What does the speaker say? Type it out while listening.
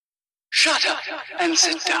Shut up and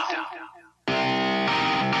sit down.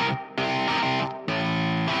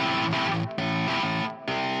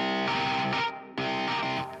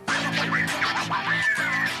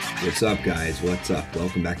 What's up, guys? What's up?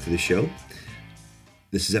 Welcome back to the show.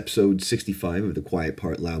 This is episode 65 of the Quiet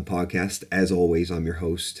Part Loud podcast. As always, I'm your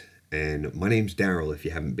host, and my name's Daryl. If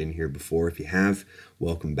you haven't been here before, if you have,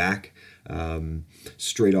 welcome back.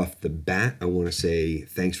 Straight off the bat, I want to say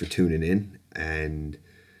thanks for tuning in, and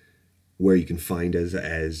where you can find us,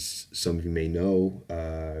 as some of you may know,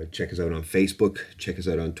 check us out on Facebook, check us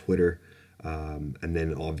out on Twitter, and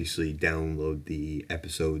then obviously download the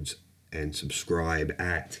episodes and subscribe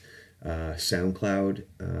at SoundCloud,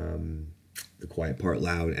 The Quiet Part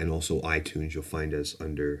Loud, and also iTunes. You'll find us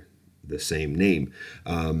under the same name.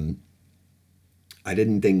 I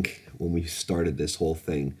didn't think when we started this whole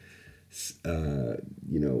thing, what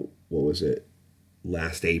was it?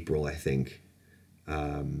 Last April, I think,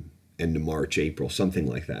 end of March, April, something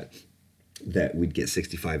like that, that we'd get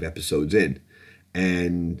 65 episodes in.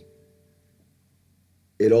 And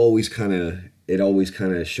it always kind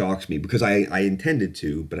of shocks me, because I intended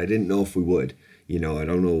to, but I didn't know if we would. I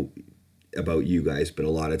don't know about you guys, but a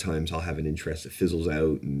lot of times I'll have an interest that fizzles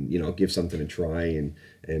out, and I'll give something a try, and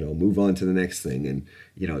I'll move on to the next thing. And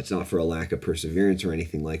it's not for a lack of perseverance or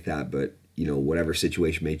anything like that, but whatever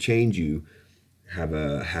situation may change, you have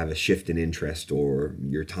a shift in interest, or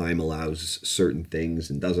your time allows certain things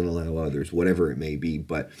and doesn't allow others, whatever it may be.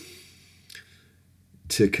 But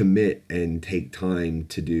to commit and take time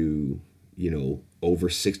to do over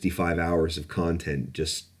 65 hours of content,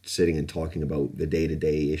 just sitting and talking about the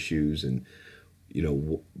day-to-day issues, and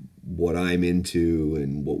what I'm into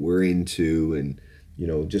and what we're into, and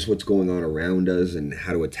just what's going on around us, and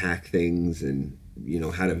how to attack things, and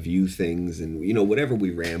how to view things, and whatever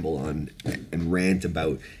we ramble on and rant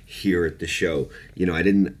about here at the show. I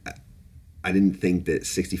didn't think that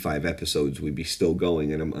 65 episodes we'd be still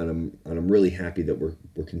going, and I'm really happy that we're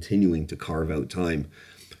continuing to carve out time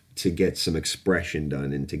to get some expression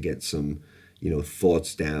done, and to get some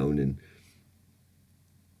thoughts down. And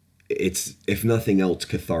it's, if nothing else,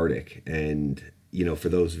 cathartic. And for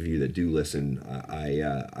those of you that do listen,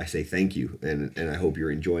 I say thank you, and I hope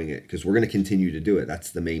you're enjoying it, because we're going to continue to do it.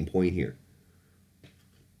 That's the main point here.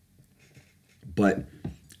 But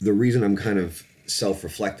the reason I'm kind of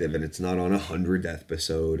self-reflective, and it's not on 100th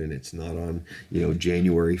episode, and it's not on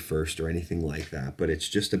January 1st or anything like that, but it's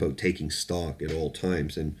just about taking stock at all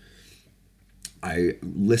times. And I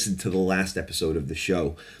listened to the last episode of the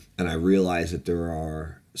show, and I realized that there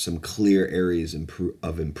are some clear areas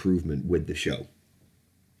of improvement with the show.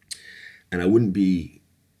 And I wouldn't be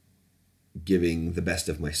giving the best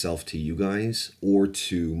of myself to you guys or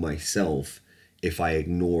to myself if I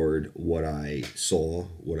ignored what I saw,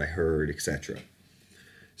 what I heard, etc.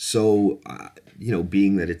 So,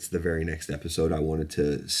 being that it's the very next episode, I wanted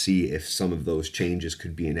to see if some of those changes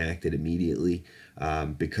could be enacted immediately,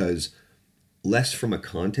 because less from a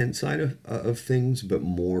content side of things, but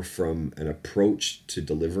more from an approach to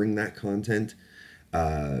delivering that content,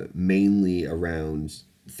 mainly around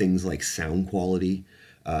things like sound quality,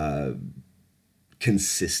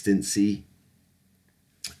 consistency,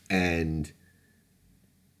 and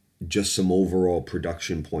just some overall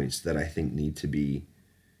production points that I think need to be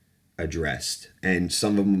addressed. And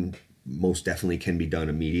some of them most definitely can be done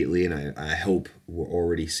immediately, and I hope we're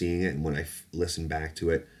already seeing it, and when I listen back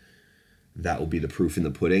to it, that will be the proof in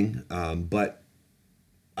the pudding. But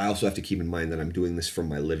I also have to keep in mind that I'm doing this from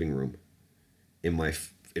my living room, in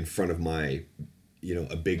front of my,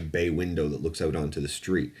 a big bay window that looks out onto the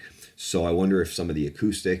street. So I wonder if some of the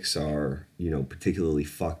acoustics are, particularly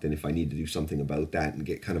fucked, and if I need to do something about that and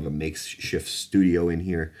get kind of a makeshift studio in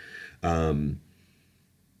here.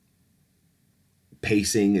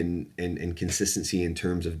 Pacing and consistency in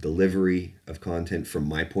terms of delivery of content from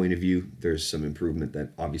my point of view, there's some improvement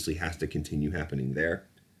that obviously has to continue happening there.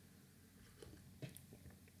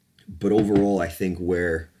 But overall, I think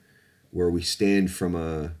where we stand from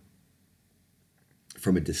a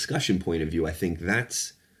discussion point of view, I think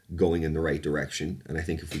that's going in the right direction. And I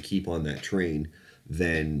think if we keep on that train,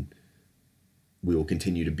 then we will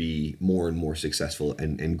continue to be more and more successful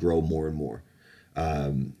and grow more and more.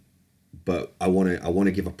 But I want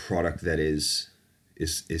to give a product that is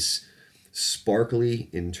sparkly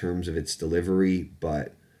in terms of its delivery,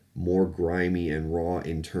 but more grimy and raw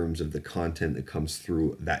in terms of the content that comes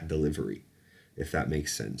through that delivery, if that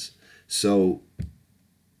makes sense. So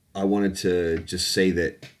I wanted to just say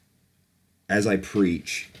that as I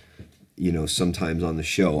preach, sometimes on the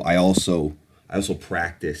show, I also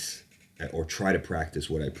practice or try to practice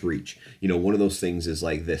what I preach. One of those things is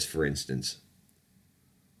like this, for instance.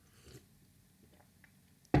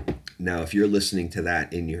 Now, if you're listening to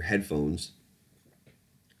that in your headphones,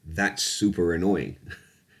 that's super annoying,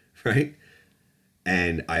 right?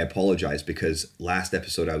 And I apologize because last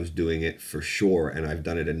episode I was doing it for sure, and I've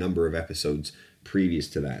done it a number of episodes previous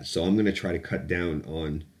to that. So I'm going to try to cut down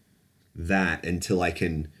on that until I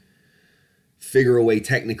can figure a way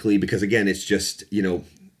technically, because again, it's just,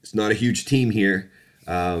 it's not a huge team here.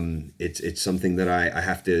 It's something that I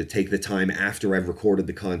have to take the time after I've recorded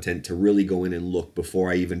the content to really go in and look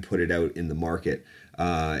before I even put it out in the market,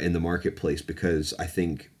 in the marketplace, because I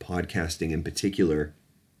think podcasting in particular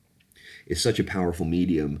is such a powerful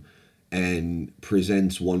medium and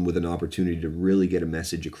presents one with an opportunity to really get a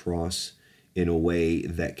message across in a way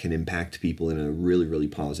that can impact people in a really, really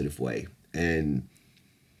positive way. And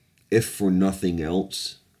if for nothing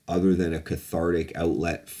else, other than a cathartic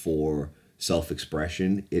outlet for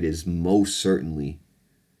self-expression, it is most certainly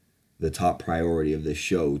the top priority of this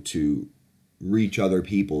show to reach other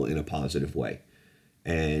people in a positive way.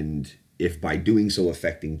 And if by doing so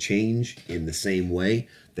affecting change in the same way,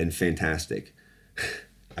 then fantastic.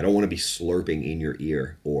 I don't want to be slurping in your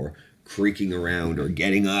ear or creaking around or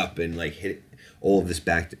getting up and like hit all of this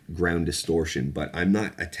background distortion. But I'm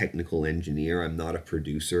not a technical engineer. I'm not a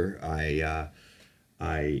producer. I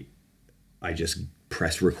just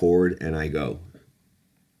press record and I go.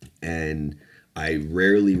 And I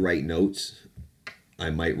rarely write notes. I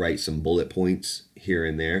might write some bullet points here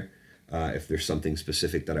and there if there's something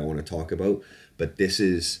specific that I want to talk about. But this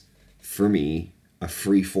is, for me, a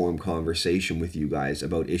free-form conversation with you guys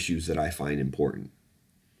about issues that I find important.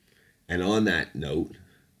 And on that note,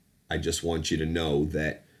 I just want you to know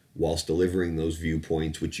that whilst delivering those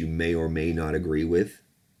viewpoints, which you may or may not agree with,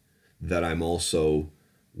 that I'm also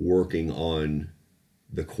working on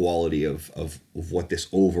the quality of what this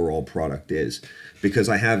overall product is. Because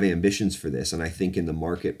I have ambitions for this, and I think in the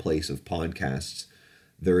marketplace of podcasts,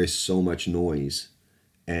 there is so much noise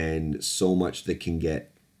and so much that can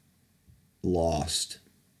get lost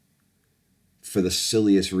for the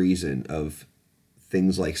silliest reason of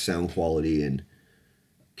things like sound quality and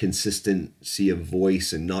consistency of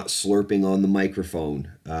voice and not slurping on the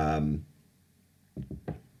microphone.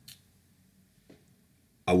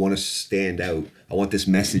 I want to stand out. I want this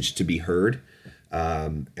message to be heard.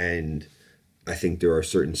 And I think there are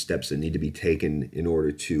certain steps that need to be taken in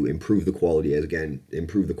order to improve the quality,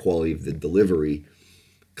 improve the quality of the delivery,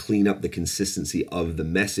 clean up the consistency of the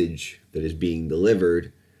message that is being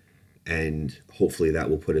delivered, and hopefully that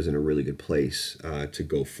will put us in a really good place to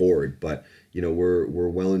go forward. But we're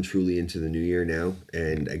well and truly into the new year now,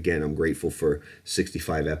 and again, I'm grateful for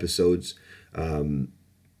 65 episodes.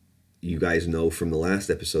 You guys know from the last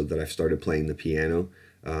episode that I've started playing the piano.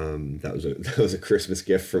 That was a Christmas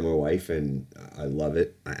gift from my wife, and I love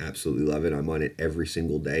it. I absolutely love it. I'm on it every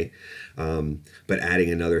single day. But adding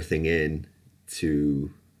another thing in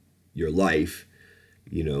to your life,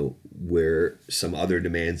 where some other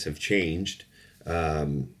demands have changed,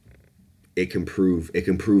 it can prove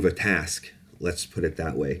a task. Let's put it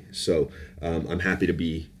that way. So I'm happy to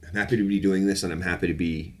be doing this, and I'm happy to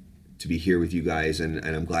be here with you guys, and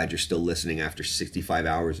I'm glad you're still listening after 65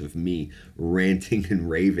 hours of me ranting and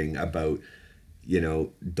raving about,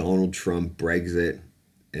 Donald Trump, Brexit,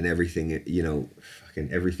 and everything, fucking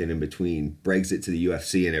everything in between. Brexit to the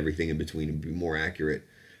UFC and everything in between, to be more accurate.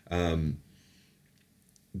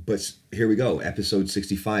 But here we go, episode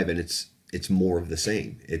 65, and it's more of the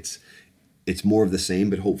same. It's more of the same,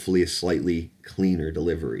 but hopefully a slightly cleaner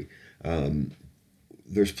delivery.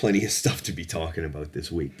 There's plenty of stuff to be talking about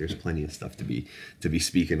this week. There's plenty of stuff to be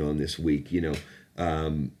speaking on this week.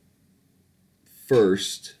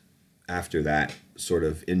 First, after that sort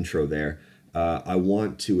of intro there, I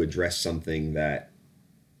want to address something that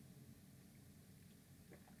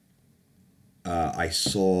I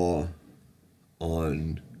saw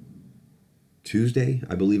on Tuesday,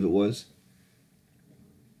 I believe it was.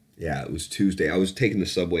 Yeah, it was Tuesday. I was taking the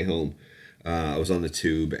subway home. I was on the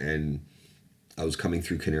tube, and I was coming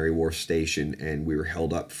through Canary Wharf Station, and we were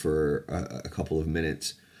held up for a couple of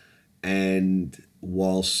minutes. And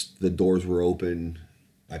whilst the doors were open,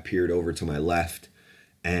 I peered over to my left,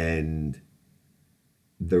 and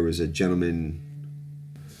there was a gentleman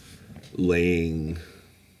laying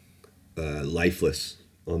lifeless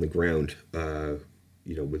on the ground,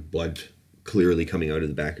 with blood clearly coming out of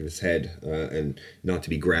the back of his head, and not to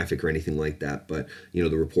be graphic or anything like that, but, the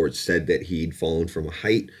report said that he'd fallen from a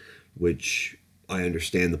height, which I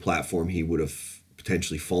understand the platform he would have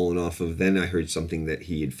potentially fallen off of. Then I heard something that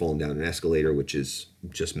he had fallen down an escalator, which is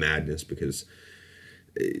just madness because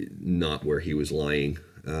not where he was lying.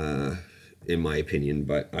 in my opinion,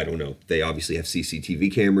 but I don't know. They obviously have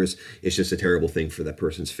CCTV cameras. It's just a terrible thing for that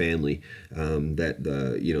person's family, that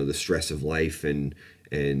the stress of life and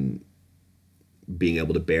being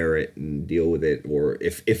able to bear it and deal with it, or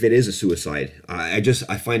if it is a suicide, I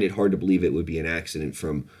find it hard to believe it would be an accident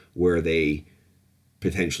from where they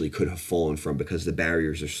potentially could have fallen from, because the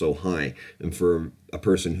barriers are so high. And for a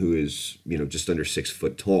person who is, just under 6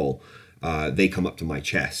 foot tall, they come up to my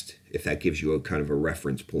chest, if that gives you a kind of a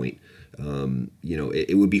reference point.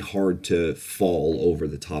 It would be hard to fall over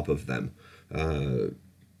the top of them,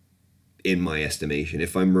 in my estimation,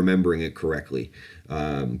 if I'm remembering it correctly.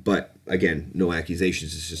 But again, no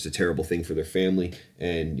accusations. It's just a terrible thing for their family,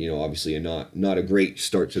 and obviously not a great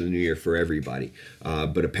start to the new year for everybody.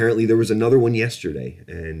 But apparently there was another one yesterday,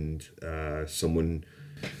 and someone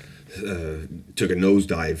took a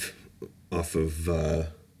nosedive off of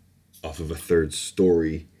a third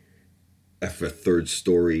story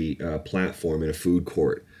platform in a food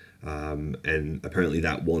court, and apparently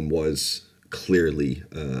that one was clearly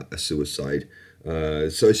a suicide.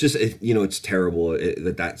 So it's just it's terrible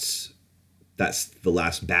that's the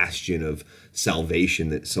last bastion of salvation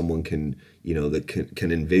that someone can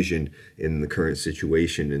can envision in the current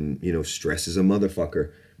situation. And stress is a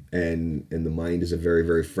motherfucker, and the mind is a very,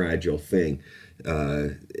 very fragile thing.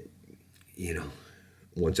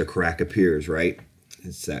 Once a crack appears, right,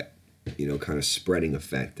 it's that kind of spreading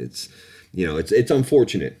effect. It's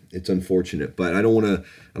unfortunate. It's unfortunate, but I don't want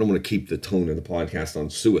to keep the tone of the podcast on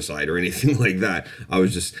suicide or anything like that.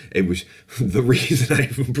 It was the reason I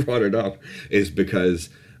even brought it up is because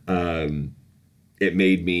it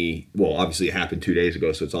made me, well, obviously it happened 2 days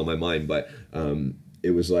ago, so it's on my mind, but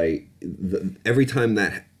it was like every time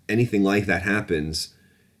that anything like that happens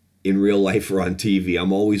in real life or on TV,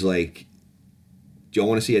 I'm always like, do y'all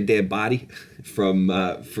want to see a dead body from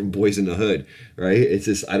Boys in the Hood, right? It's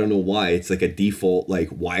just, I don't know why. It's like a default like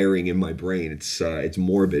wiring in my brain. It's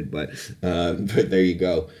morbid, but there you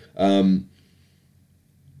go.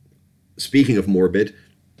 Speaking of morbid,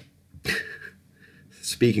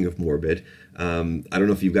 I don't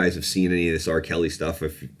know if you guys have seen any of this R.Kelly stuff.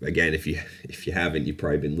 If you haven't, you've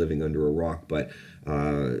probably been living under a rock. But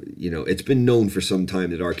it's been known for some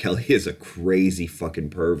time that R.Kelly is a crazy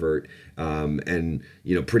fucking pervert, and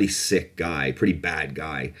pretty sick guy, pretty bad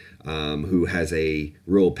guy, who has a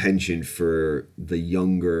real penchant for the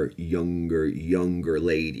younger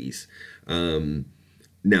ladies.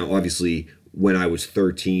 Now, obviously, when I was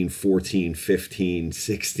 13, 14, 15,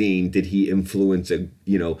 16, did he influence a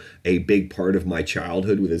big part of my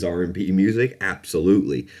childhood with his R&B music?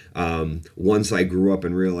 Absolutely. Once I grew up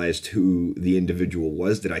and realized who the individual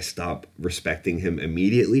was, did I stop respecting him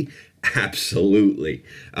immediately? Absolutely.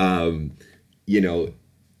 A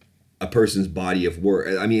person's body of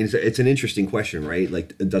work, I mean, it's an interesting question, right?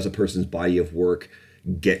 Like, does a person's body of work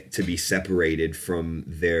get to be separated from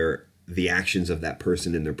the actions of that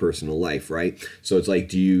person in their personal life, right? So it's like,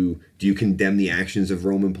 do you condemn the actions of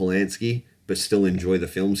Roman Polanski but still enjoy the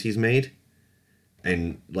films he's made?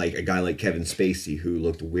 And like a guy like Kevin Spacey, who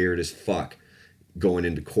looked weird as fuck going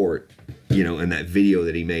into court, and that video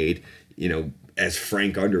that he made, as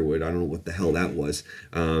Frank Underwood, I don't know what the hell that was.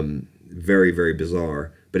 Very, very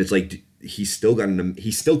bizarre. But it's like, he's still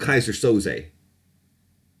Kaiser Soze,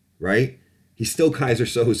 right? He's still Kaiser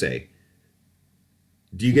Soze.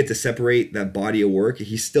 Do you get to separate that body of work?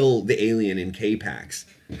 He's still the alien in K-Pax,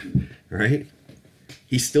 right?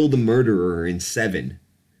 He's still the murderer in Seven.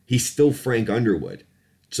 He's still Frank Underwood.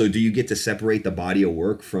 So do you get to separate the body of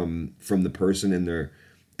work from the person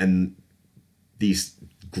and these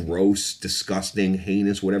gross, disgusting,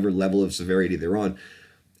 heinous, whatever level of severity they're on,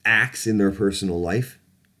 acts in their personal life?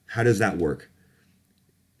 How does that work?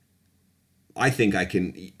 I think I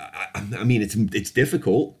can. I mean, it's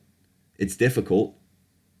difficult. It's difficult.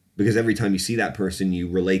 Because every time you see that person, you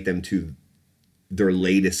relate them to their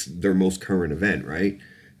most current event, right?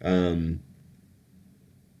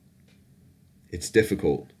 It's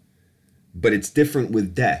difficult. But it's different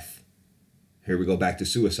with death. Here we go back to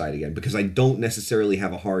suicide again. Because I don't necessarily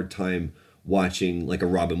have a hard time watching like a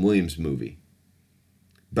Robin Williams movie.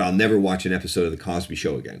 But I'll never watch an episode of The Cosby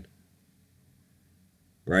Show again.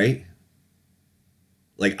 Right?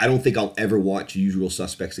 Like, I don't think I'll ever watch Usual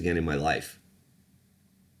Suspects again in my life.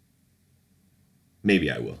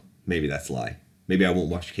 Maybe I will. Maybe that's a lie. Maybe I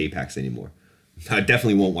won't watch K-Pax anymore. I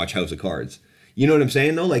definitely won't watch House of Cards. You know what I'm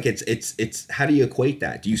saying, though? Like, it's how do you equate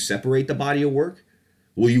that? Do you separate the body of work?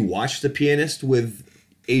 Will you watch The Pianist with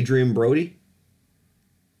Adrian Brody?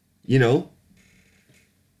 Will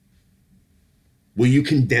you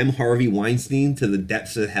condemn Harvey Weinstein to the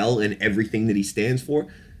depths of hell and everything that he stands for?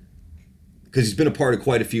 Because he's been a part of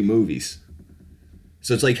quite a few movies.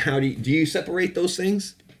 So it's like, how do you separate those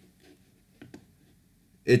things?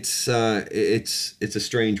 It's a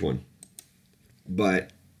strange one.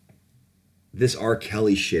 But this R.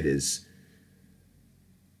 Kelly shit is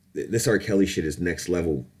next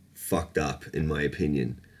level fucked up, in my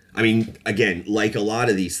opinion. I mean, again, like a lot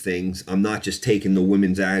of these things, I'm not just taking the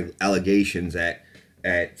women's allegations at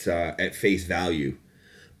face value.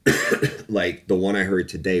 Like the one I heard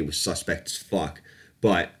today was suspect as fuck,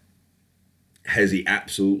 but has he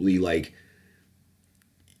absolutely, like,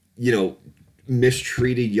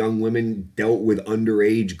 mistreated young women, dealt with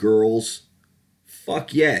underage girls?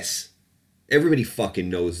 Fuck yes. Everybody fucking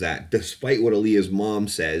knows that. Despite what Aaliyah's mom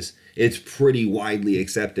says, it's pretty widely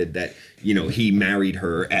accepted that, he married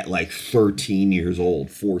her at like 13 years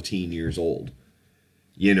old, 14 years old.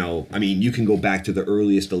 I mean, you can go back to the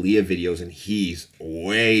earliest Aaliyah videos and he's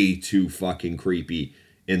way too fucking creepy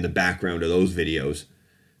in the background of those videos.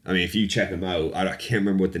 I mean, if you check him out, I can't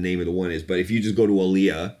remember what the name of the one is, but if you just go to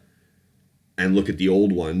Aaliyah and look at the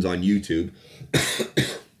old ones on YouTube,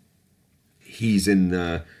 he's in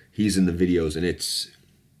the videos, and it's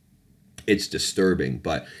disturbing.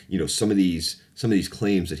 But some of these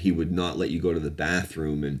claims that he would not let you go to the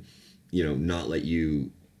bathroom and not let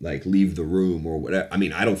you like leave the room or whatever. I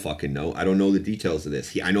mean, I don't fucking know. I don't know the details of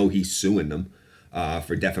this. I know he's suing them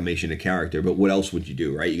for defamation of character, but what else would you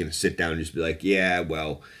do, right? You're gonna sit down and just be like, yeah,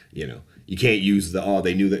 well, you can't use the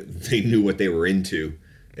they knew what they were into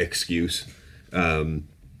excuse.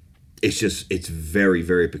 It's very,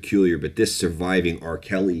 very peculiar. But this surviving R.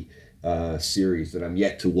 Kelly series that I'm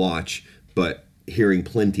yet to watch, but hearing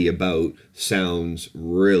plenty about, sounds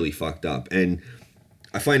really fucked up. And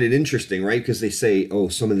I find it interesting, right? Because they say,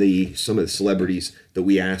 some of the celebrities that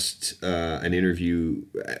we asked to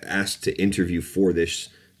interview for this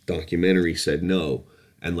documentary said no,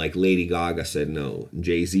 and like Lady Gaga said no,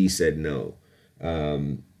 Jay-Z said no.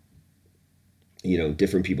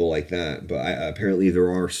 Different people like that. But apparently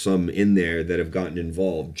there are some in there that have gotten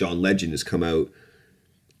involved. John Legend has come out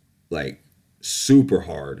like super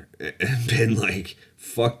hard and been like,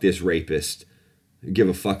 fuck this rapist. Give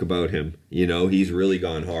a fuck about him. He's really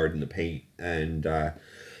gone hard in the paint. And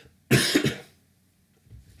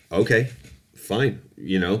okay, fine.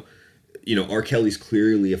 R. Kelly's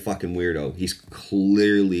clearly a fucking weirdo. He's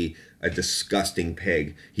clearly a disgusting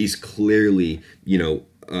pig. He's clearly,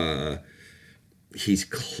 he's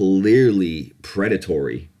clearly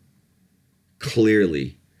predatory.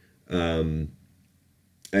 Clearly.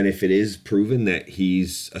 And if it is proven that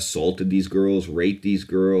he's assaulted these girls, raped these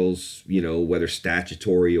girls, whether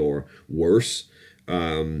statutory or worse,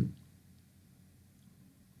 then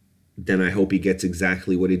I hope he gets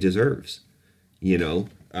exactly what he deserves.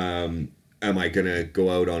 Am I going to go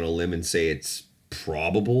out on a limb and say it's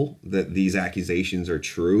probable that these accusations are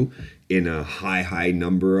true in a high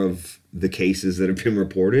number of the cases that have been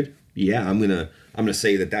reported? Yeah, I'm going to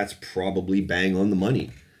say that that's probably bang on the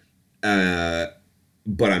money.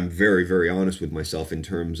 But I'm very, very honest with myself in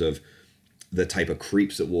terms of the type of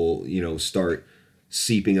creeps that will, start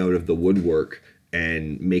seeping out of the woodwork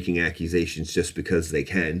and making accusations just because they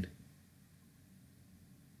can.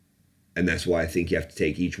 And that's why I think you have to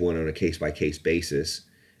take each one on a case-by-case basis.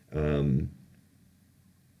 And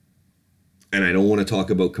I don't want to talk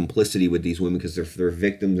about complicity with these women, because if they're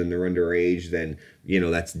victims and they're underage, then,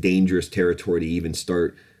 that's dangerous territory to even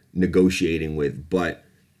start negotiating with. But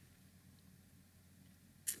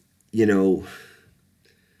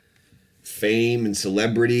fame and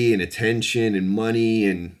celebrity and attention and money,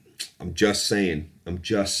 and I'm just saying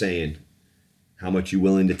how much you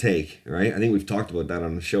willing to take, right? I think we've talked about that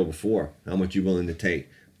on the show before, how much you willing to take.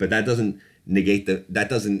 But that doesn't negate that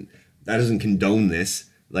doesn't condone this.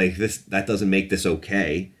 Like this, that doesn't make this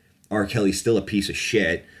okay. R. Kelly's still a piece of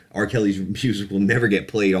shit. R. Kelly's music will never get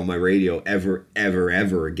played on my radio ever, ever,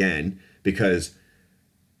 ever again, because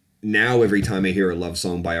now every time I hear a love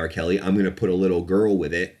song by R. Kelly, I'm going to put a little girl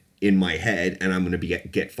with it in my head, and I'm going to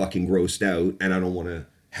get fucking grossed out, and I don't want to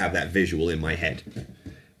have that visual in my head.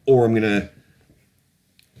 Or I'm going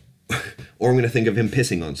to think of him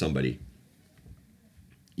pissing on somebody.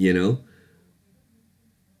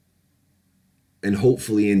 And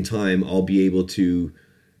hopefully in time I'll be able to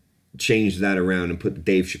change that around and put the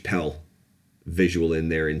Dave Chappelle visual in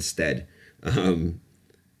there instead.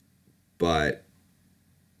 But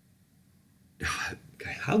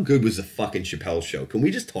how good was the fucking Chappelle show? Can we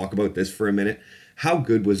just talk about this for a minute? How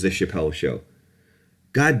good was the Chappelle show?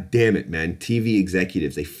 God damn it, man. TV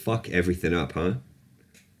executives, they fuck everything up, huh?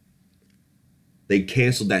 They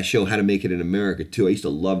canceled that show, How to Make It in America, too. I used to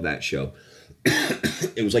love that show.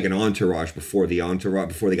 It was like an Entourage before they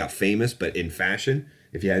got famous, but in fashion.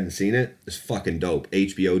 If you hadn't seen it, it's fucking dope.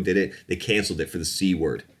 HBO did it. They canceled it for the C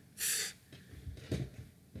word.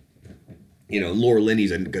 You know, Laura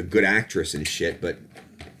Linney's a good actress and shit, but...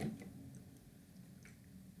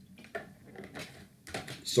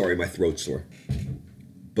 Sorry, my throat's sore.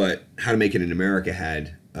 But How to Make It in America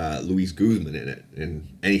had Luis Guzman in it,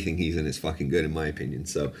 and anything he's in is fucking good in my opinion.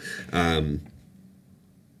 So,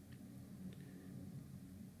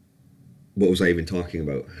 what was I even talking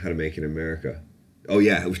about? How to Make It in America. Oh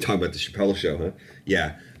yeah, we were talking about the Chappelle Show, huh?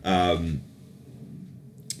 Yeah.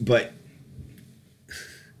 But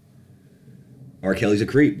R. Kelly's a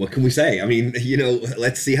creep. What can we say? I mean, you know,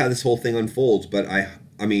 let's see how this whole thing unfolds. But I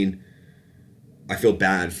mean, I feel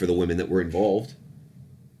bad for the women that were involved.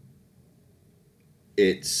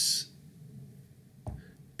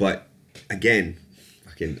 But again,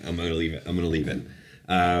 I'm gonna leave it.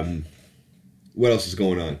 What else is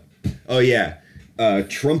going on? Oh yeah,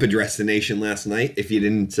 Trump addressed the nation last night. If you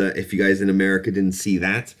guys in America didn't see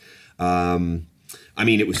that, I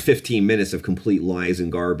mean, it was 15 minutes of complete lies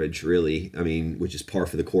and garbage, really. I mean, which is par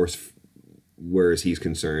for the course, where as he's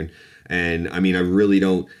concerned. And I mean, I really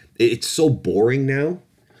don't. It's so boring now.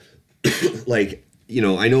 Like, you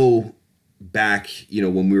know, I know back, you know,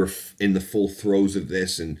 when we were in the full throes of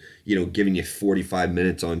this and, you know, giving you 45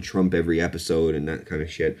 minutes on Trump every episode and that kind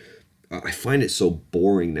of shit, I find it so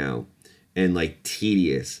boring now and like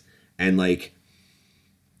tedious, and like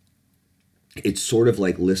it's sort of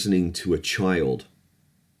like listening to a child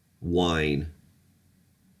whine.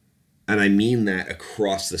 And I mean that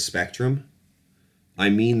across the spectrum. I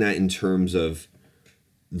mean that in terms of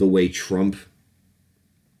the way Trump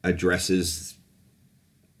addresses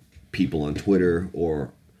people on Twitter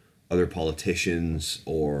or other politicians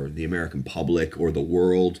or the American public or the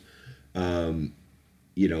world.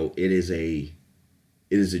 You know, it is a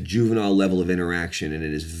juvenile level of interaction, and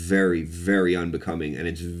it is very, very unbecoming, and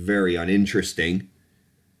it's very uninteresting,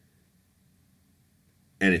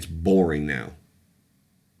 and it's boring now,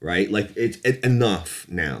 right? Like it's enough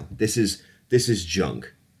now. This is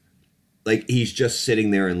junk. Like, he's just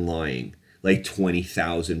sitting there and lying. Like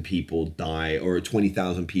 20,000 people die, or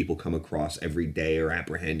 20,000 people come across every day or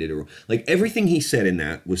apprehended, or like everything he said in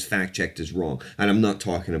that was fact checked as wrong. And I'm not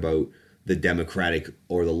talking about the Democratic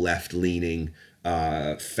or the left leaning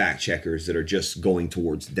fact checkers that are just going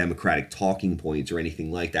towards Democratic talking points or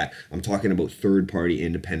anything like that. I'm talking about third party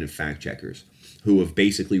independent fact checkers who have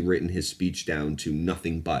basically written his speech down to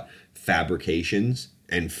nothing but fabrications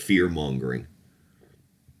and fear mongering.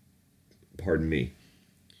 Pardon me.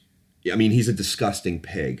 I mean, he's a disgusting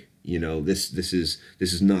pig. You know, this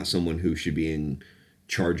is not someone who should be in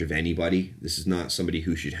charge of anybody. This is not somebody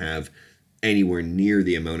who should have anywhere near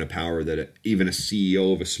the amount of power that even a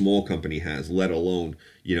CEO of a small company has, let alone,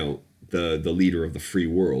 you know, the leader of the free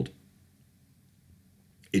world.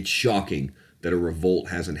 It's shocking that a revolt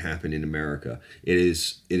hasn't happened in America. It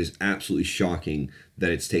is absolutely shocking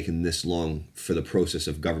that it's taken this long for the process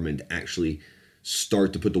of government to actually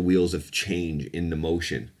start to put the wheels of change into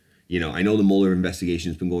motion. You know, I know the Mueller investigation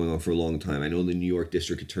has been going on for a long time. I know the New York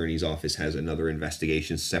District Attorney's Office has another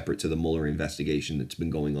investigation separate to the Mueller investigation that's been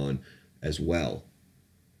going on as well.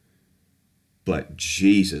 But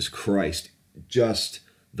Jesus Christ, just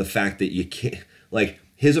the fact that you can't, like,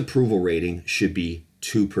 his approval rating should be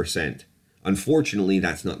 2%. Unfortunately,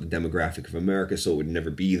 that's not the demographic of America, so it would never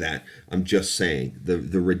be that. I'm just saying the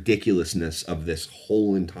ridiculousness of this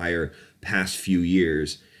whole entire past few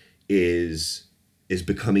years is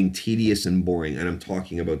becoming tedious and boring. And I'm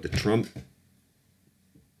talking about the Trump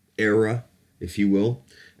era, if you will,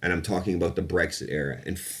 and I'm talking about the Brexit era.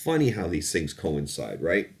 And funny how these things coincide,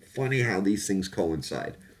 right? Funny how these things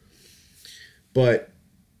coincide. But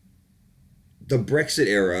the Brexit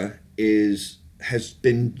era has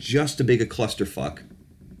been just a big a clusterfuck.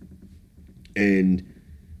 And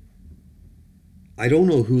I don't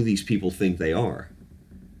know who these people think they are.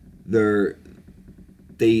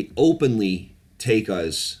 They openly take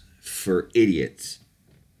us for idiots.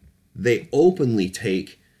 They openly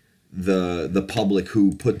take the public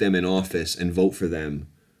who put them in office and vote for them.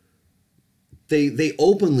 They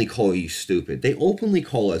openly call you stupid. They openly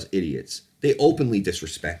call us idiots. They openly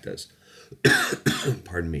disrespect us.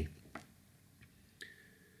 Pardon me.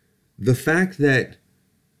 The fact that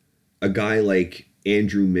a guy like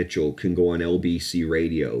Andrew Mitchell can go on LBC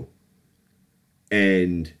radio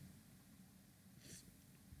and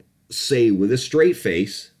say with a straight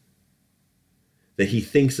face that he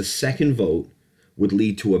thinks a second vote would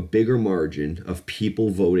lead to a bigger margin of people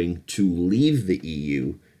voting to leave the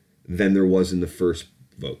EU than there was in the first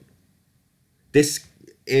vote. This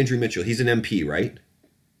Andrew Mitchell, he's an MP, right?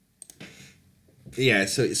 Yeah,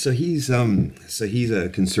 so he's a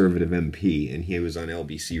conservative MP, and he was on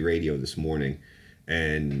LBC radio this morning,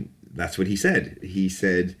 and that's what he said. He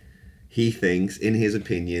said he thinks, in his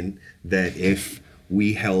opinion, that if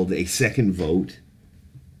we held a second vote,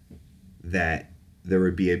 that there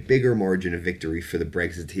would be a bigger margin of victory for the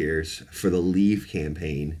Brexiteers for the Leave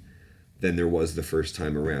campaign than there was the first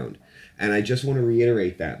time around. And I just want to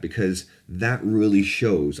reiterate that, because that really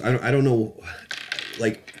shows. I don't know,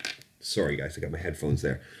 like, sorry guys, I got my headphones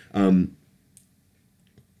there.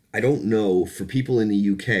 I don't know, for people in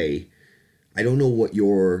the UK, I don't know what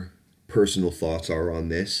your personal thoughts are on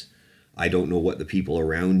this. I don't know what the people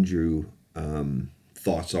around you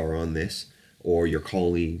thoughts are on this, or your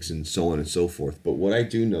colleagues and so on and so forth. But what I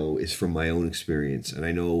do know is from my own experience, and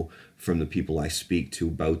I know from the people I speak to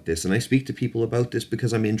about this, and I speak to people about this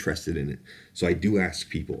because I'm interested in it. So I do ask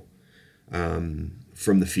people.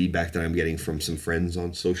 From the feedback that I'm getting from some friends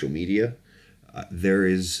on social media, there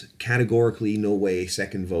is categorically no way a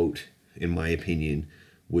second vote, in my opinion,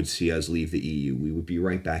 would see us leave the EU. We would be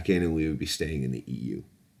right back in, and we would be staying in the EU.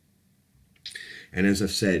 And as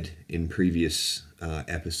I've said in previous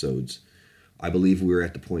episodes, I believe we're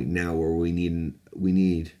at the point now where we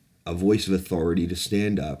need a voice of authority to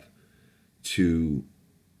stand up to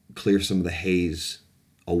clear some of the haze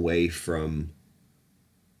away from,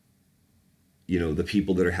 the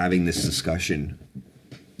people that are having this discussion.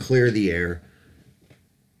 Clear the air,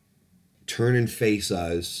 turn and face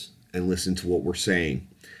us, and listen to what we're saying.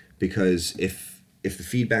 Because if the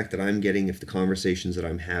feedback that I'm getting, if the conversations that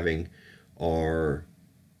I'm having are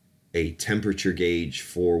a temperature gauge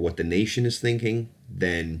for what the nation is thinking,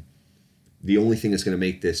 then the only thing that's going to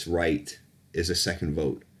make this right is a second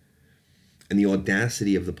vote. And the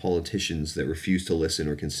audacity of the politicians that refuse to listen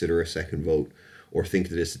or consider a second vote, or think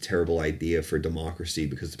that it's a terrible idea for democracy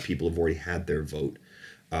because the people have already had their vote,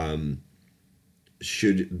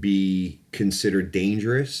 should be considered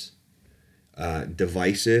dangerous,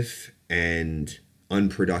 divisive, and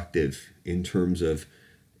unproductive in terms of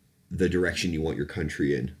the direction you want your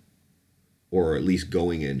country in, or at least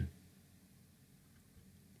going in.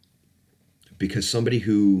 Because somebody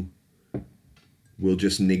who will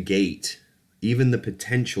just negate even the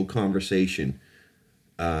potential conversation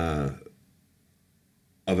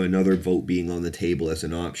of another vote being on the table as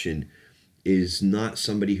an option is not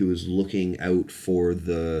somebody who is looking out for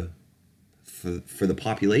the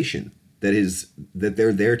population that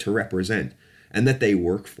they're there to represent and that they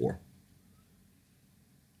work for.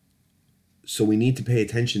 So we need to pay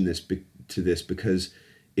attention to this, because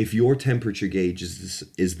if your temperature gauge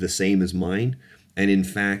is the same as mine, and in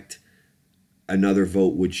fact another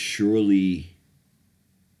vote would surely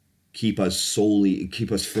keep us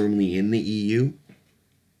firmly in the EU,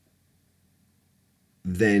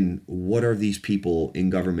 then what are these people in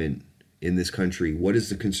government in this country? What is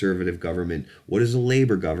the Conservative government? What is the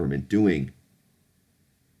Labour government doing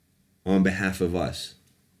on behalf of us?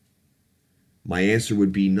 My answer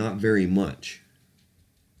would be not very much.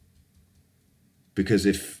 Because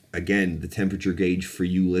if, again, the temperature gauge for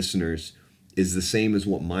you listeners is the same as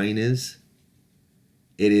what mine is,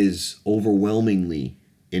 it is overwhelmingly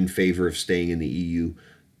in favor of staying in the EU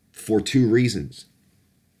for two reasons.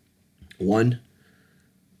 One,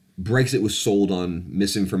 Brexit was sold on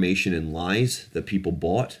misinformation and lies that people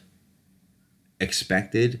bought,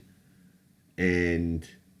 expected, and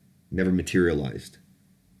never materialized.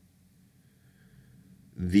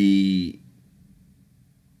 The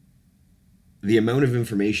amount of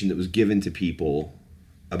information that was given to people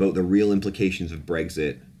about the real implications of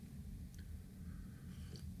Brexit.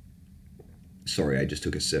 Sorry, I just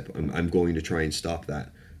took a sip. I'm going to try and stop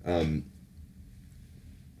that.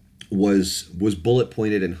 Was bullet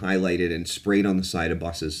pointed and highlighted and sprayed on the side of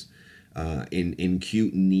buses in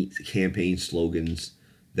cute, neat campaign slogans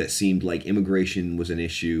that seemed like immigration was an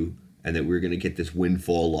issue and that we were going to get this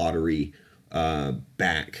windfall lottery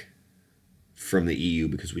back from the EU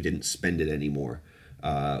because we didn't spend it anymore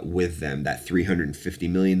with them. That $350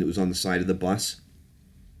 million that was on the side of the bus,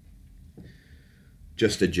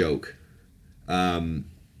 just a joke. I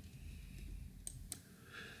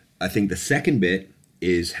think the second bit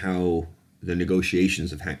is how the negotiations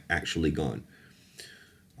have actually gone.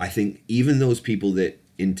 I think even those people that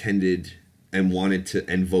intended and wanted to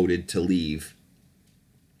and voted to leave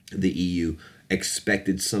the EU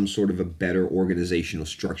expected some sort of a better organizational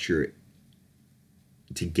structure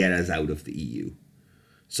to get us out of the EU.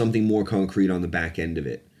 Something more concrete on the back end of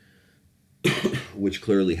it, which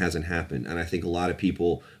clearly hasn't happened. And I think a lot of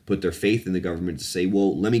people put their faith in the government to say,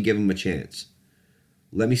 well, let me give them a chance.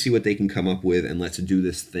 Let me see what they can come up with, and let's do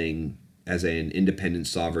this thing as an independent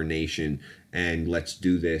sovereign nation, and let's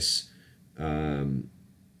do this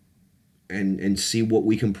and see what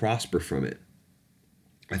we can prosper from it.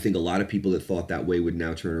 I think a lot of people that thought that way would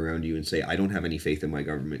now turn around to you and say, I don't have any faith in my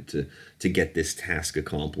government to get this task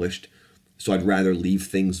accomplished, so I'd rather leave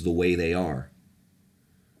things the way they are.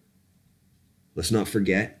 Let's not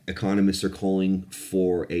forget, economists are calling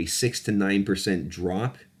for a 6 to 9%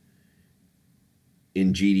 drop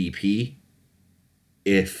in GDP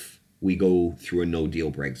if we go through a no-deal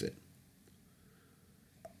Brexit.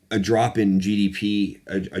 A drop in GDP,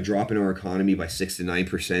 a drop in our economy by 6 to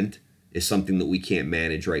 9% is something that we can't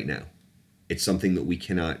manage right now. It's something that we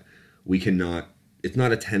cannot, it's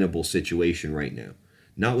not a tenable situation right now.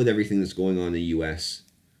 Not with everything that's going on in the US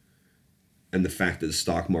and the fact that the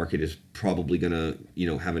stock market is probably going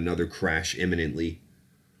to, have another crash imminently.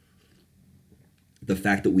 The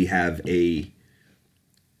fact that we have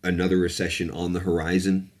another recession on the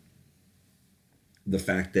horizon. The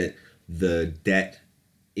fact that the debt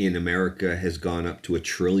in America has gone up to $1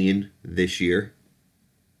 trillion this year.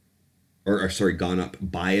 Gone up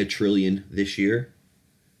by $1 trillion this year.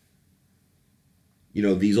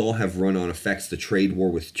 These all have run-on effects. The trade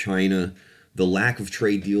war with China, the lack of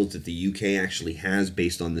trade deals that the UK actually has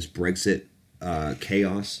based on this Brexit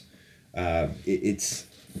chaos. It's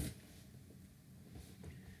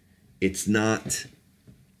not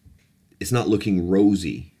looking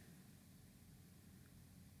rosy.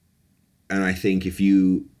 And I think if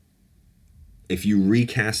you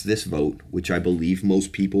recast this vote, which I believe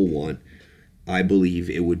most people want, I believe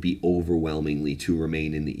it would be overwhelmingly to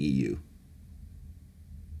remain in the EU.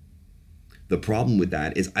 The problem with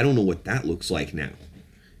that is I don't know what that looks like now.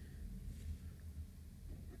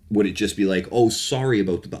 Would it just be like, oh, sorry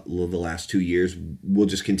about the last 2 years, we'll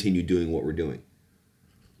just continue doing what we're doing?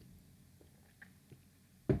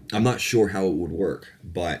 I'm not sure how it would work,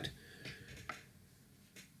 but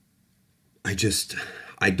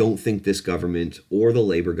I don't think this government or the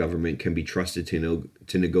Labour government can be trusted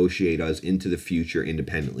to negotiate us into the future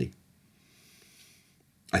independently.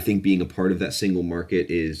 I think being a part of that single market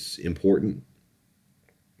is important.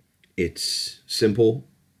 It's simple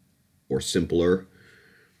or simpler.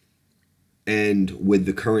 And with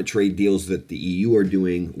the current trade deals that the EU are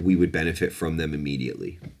doing, we would benefit from them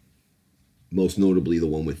immediately. Most notably the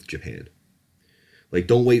one with Japan. Like,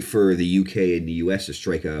 don't wait for the UK and the US to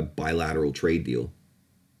strike a bilateral trade deal.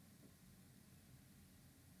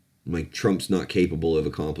 Like, Trump's not capable of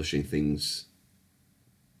accomplishing things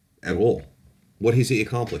at all. What has he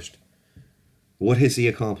accomplished? What has he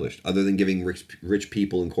accomplished other than giving rich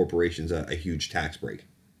people and corporations a huge tax break?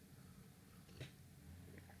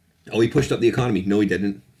 Oh, he pushed up the economy. No, he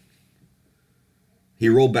didn't. He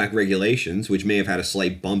rolled back regulations, which may have had a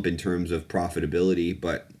slight bump in terms of profitability,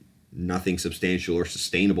 but nothing substantial or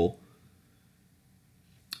sustainable.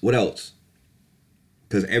 What else?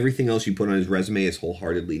 Because everything else you put on his resume is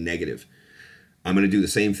wholeheartedly negative. I'm going to do the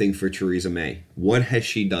same thing for Theresa May. What has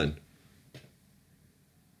she done?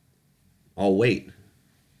 I'll wait.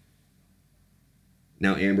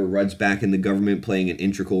 Now Amber Rudd's back in the government playing an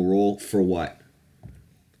integral role for what?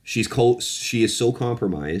 She is so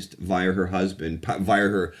compromised via her husband, via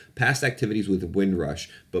her past activities with Windrush,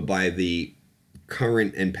 but by the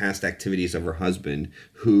current and past activities of her husband,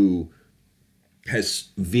 who has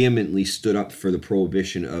vehemently stood up for the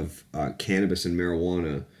prohibition of cannabis and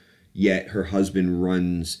marijuana, yet her husband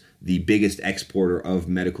runs the biggest exporter of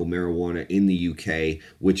medical marijuana in the UK,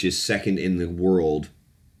 which is second in the world,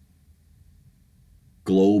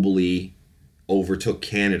 globally overtook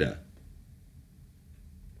Canada.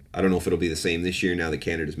 I don't know if it'll be the same this year now that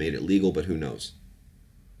Canada's made it legal, but who knows?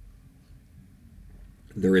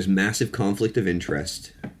 There is massive conflict of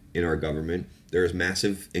interest in our government. There is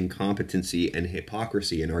massive incompetency and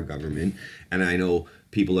hypocrisy in our government. And I know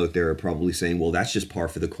people out there are probably saying, well, that's just par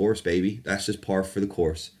for the course, baby. That's just par for the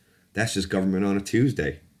course. That's just government on a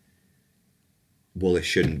Tuesday. Well, it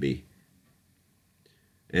shouldn't be.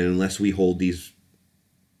 And unless we hold these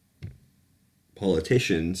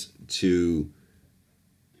politicians to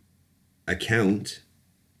account,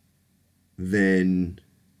 then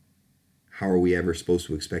how are we ever supposed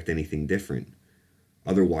to expect anything different?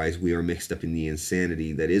 Otherwise, we are mixed up in the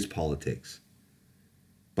insanity that is politics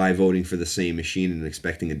by voting for the same machine and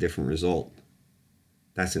expecting a different result.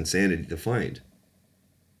 That's insanity defined.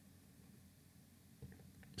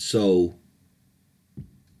 So,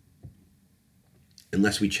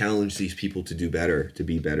 unless we challenge these people to do better, to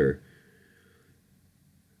be better,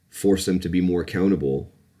 force them to be more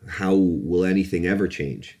accountable, how will anything ever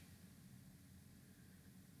change?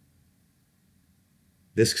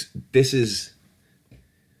 This is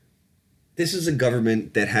a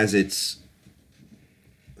government that has its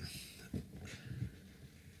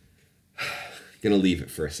going to leave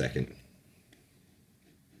it for a second.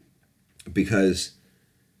 Because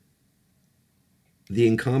the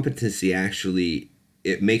incompetency actually,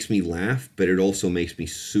 it makes me laugh, but it also makes me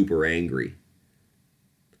super angry.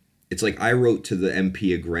 It's like I wrote to the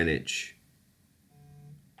MP of Greenwich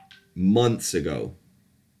months ago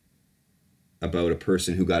about a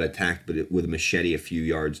person who got attacked with a machete a few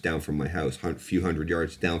yards down from my house, a few hundred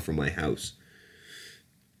yards down from my house.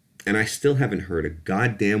 And I still haven't heard a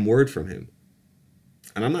goddamn word from him.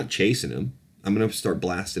 And I'm not chasing him. I'm going to start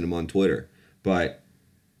blasting him on Twitter. But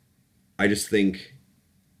I just think,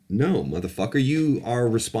 no, motherfucker, you are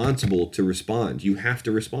responsible to respond. You have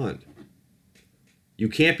to respond. You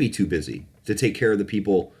can't be too busy to take care of the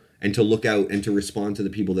people and to look out and to respond to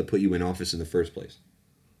the people that put you in office in the first place.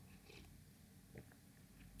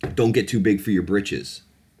 Don't get too big for your britches.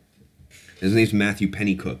 His name's Matthew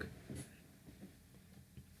Pennycook.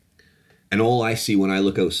 And all I see when I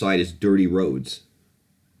look outside is dirty roads.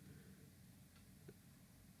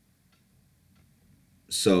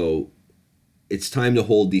 So it's time to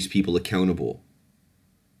hold these people accountable.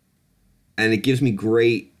 And it gives me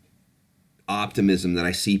great optimism that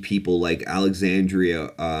I see people like Alexandria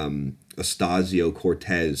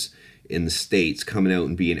Ocasio-Cortez in the States coming out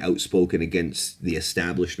and being outspoken against the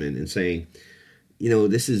establishment and saying, you know,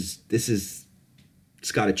 it's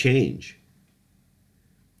got to change.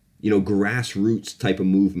 You know, grassroots type of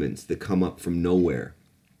movements that come up from nowhere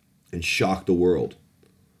and shock the world,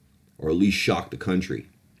 or at least shock the country.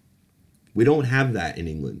 We don't have that in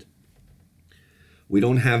England. We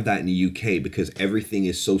don't have that in the UK because everything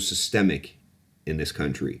is so systemic in this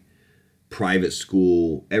country. Private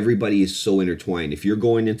school, everybody is so intertwined. If you're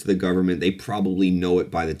going into the government, they probably know it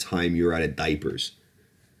by the time you're out of diapers.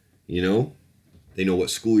 You know? They know what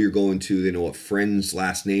school you're going to. They know what friends'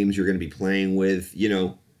 last names you're going to be playing with. You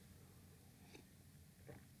know?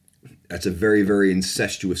 That's a very, very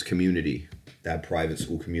incestuous community, that private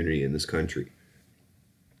school community in this country.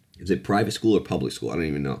 Is it private school or public school? I don't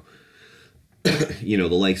even know. You know,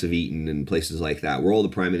 the likes of Eton and places like that, where all the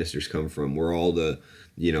prime ministers come from, where all the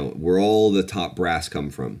top brass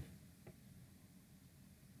come from.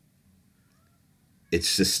 It's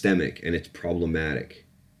systemic and it's problematic.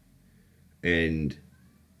 And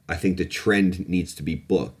I think the trend needs to be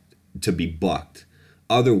bucked.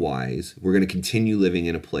 Otherwise, we're going to continue living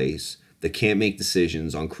in a place that can't make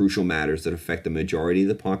decisions on crucial matters that affect the majority of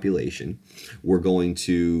the population. We're going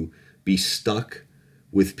to be stuck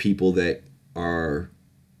with people that are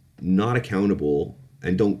not accountable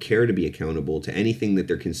and don't care to be accountable to anything that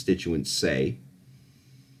their constituents say,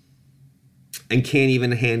 and can't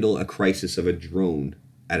even handle a crisis of a drone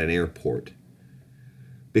at an airport.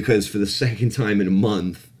 Because for the second time in a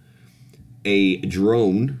month, a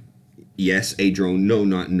drone, yes, a drone,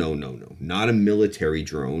 not a military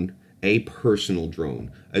drone, a personal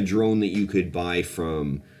drone, a drone that you could buy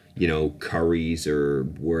from, you know, Curry's or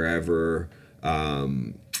wherever,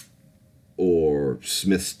 or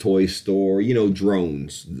Smith's Toy Store, you know,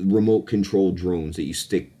 drones, remote control drones that you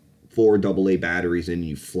stick 4 AA batteries in and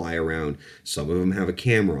you fly around. Some of them have a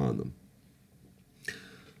camera on them.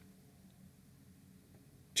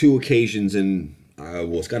 2 occasions in,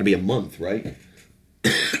 it's got to be a month, right?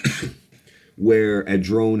 Where a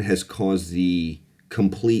drone has caused the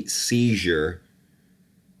complete seizure's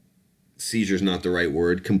not the right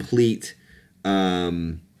word, complete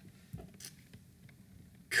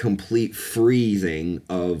freezing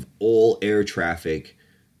of all air traffic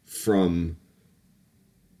from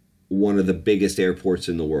one of the biggest airports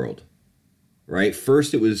in the world, right?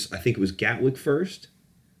 First, I think it was Gatwick first,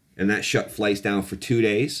 and that shut flights down for 2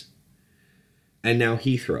 days. And now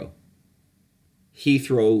Heathrow,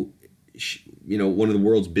 you know, one of the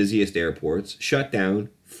world's busiest airports, shut down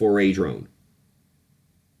for a drone.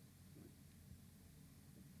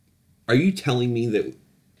 Are you telling me that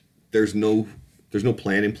there's no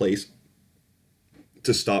plan in place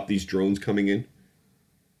to stop these drones coming in?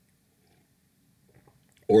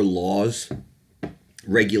 Or laws,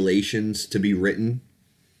 regulations to be written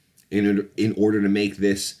in order to make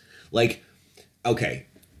this, like, okay,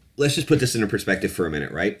 let's just put this into perspective for a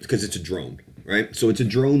minute, right? Because it's a drone, right? So it's a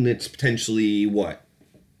drone that's potentially, what,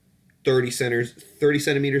 30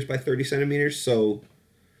 centimeters by 30 centimeters, so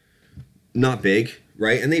not big,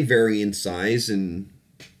 right? And they vary in size and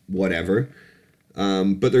whatever,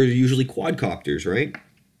 but they're usually quadcopters, right?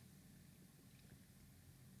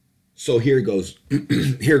 So here goes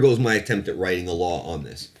my attempt at writing a law on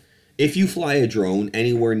this. If you fly a drone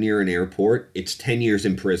anywhere near an airport, it's 10 years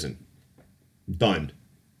in prison. Done.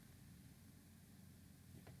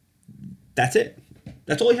 That's it.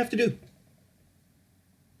 That's all you have to do.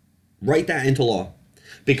 Write that into law.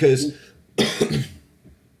 Because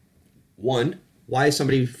One, why is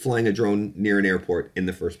somebody flying a drone near an airport in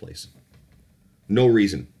the first place? No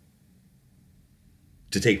reason.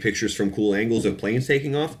 To take pictures from cool angles of planes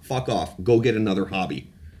taking off? Fuck off. Go get another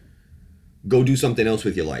hobby. Go do something else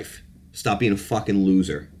with your life. Stop being a fucking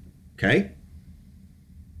loser. Okay?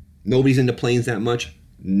 Nobody's into planes that much.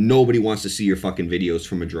 Nobody wants to see your fucking videos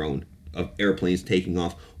from a drone of airplanes taking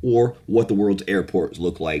off or what the world's airports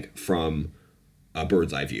look like from a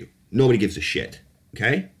bird's eye view. Nobody gives a shit.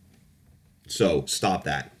 Okay? So stop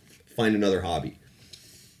that. Find another hobby.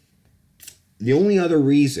 The only other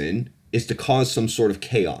reason is to cause some sort of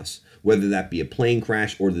chaos, whether that be a plane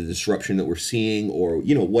crash or the disruption that we're seeing or,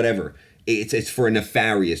 whatever. It's for a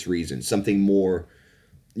nefarious reason, something more,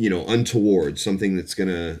 untoward, something that's going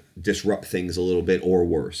to disrupt things a little bit or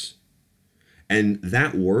worse. And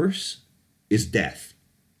that worse is death,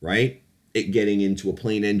 right? It getting into a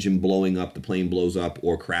plane engine, blowing up, the plane blows up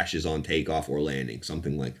or crashes on takeoff or landing,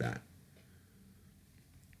 something like that.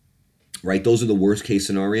 Right? Those are the worst case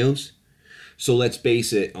scenarios. So let's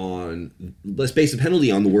base the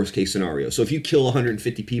penalty on the worst case scenario. So if you kill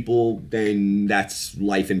 150 people, then that's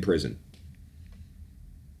life in prison.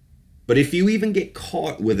 But if you even get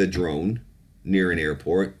caught with a drone near an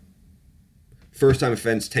airport, first time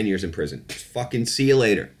offense, 10 years in prison. Fucking see you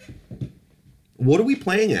later. What are we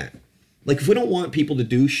playing at? Like, if we don't want people to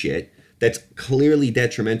do shit that's clearly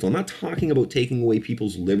detrimental, I'm not talking about taking away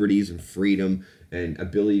people's liberties and freedom and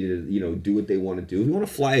ability to, do what they want to do. If you want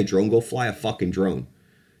to fly a drone, go fly a fucking drone.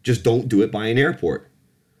 Just don't do it by an airport.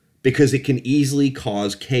 Because it can easily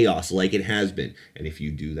cause chaos like it has been. And if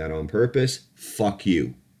you do that on purpose, fuck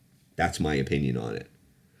you. That's my opinion on it.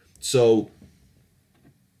 So,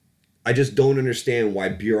 I just don't understand why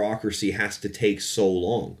bureaucracy has to take so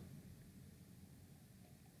long.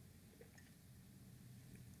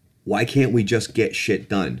 Why can't we just get shit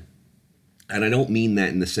done? And I don't mean that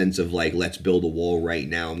in the sense of like, let's build a wall right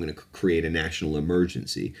now. I'm going to create a national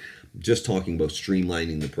emergency. I'm just talking about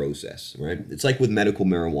streamlining the process, right? It's like with medical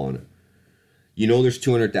marijuana. There's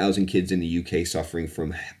 200,000 kids in the UK suffering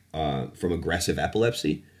from aggressive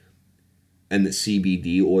epilepsy, and that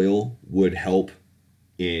CBD oil would help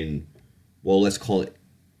in, well, let's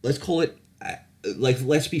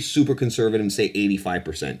be super conservative and say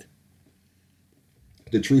 85%.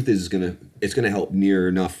 The truth is it's gonna help near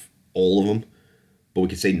enough all of them, but we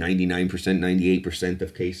could say 99%, 98%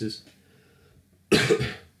 of cases.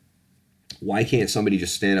 Why can't somebody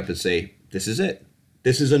just stand up and say, this is it?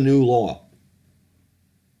 This is a new law.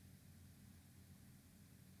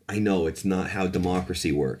 I know it's not how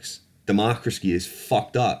democracy works. Democracy is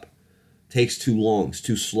fucked up. Takes too long. It's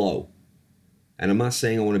too slow. And I'm not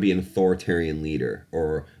saying I want to be an authoritarian leader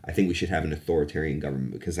or I think we should have an authoritarian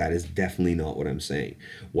government, because that is definitely not what I'm saying.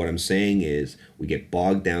 What I'm saying is we get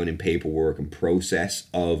bogged down in paperwork and process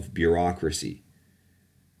of bureaucracy.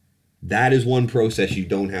 That is one process you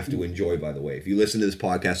don't have to enjoy, by the way. If you listen to this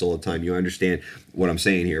podcast all the time, you understand what I'm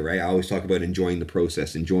saying here, right? I always talk about enjoying the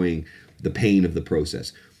process, enjoying the pain of the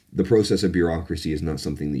process. The process of bureaucracy is not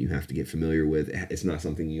something that you have to get familiar with. It's not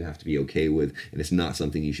something you have to be okay with. And it's not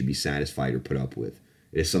something you should be satisfied or put up with.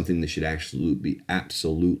 It is something that should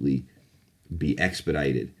absolutely be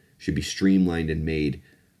expedited, should be streamlined and made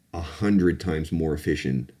 100 times more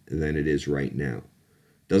efficient than it is right now.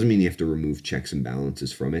 Doesn't mean you have to remove checks and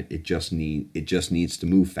balances from it. It just needs to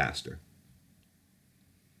move faster.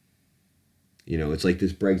 It's like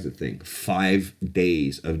this Brexit thing. 5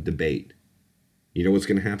 days of debate. You know what's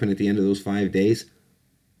going to happen at the end of those 5 days?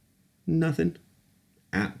 Nothing.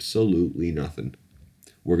 Absolutely nothing.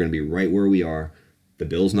 We're going to be right where we are. The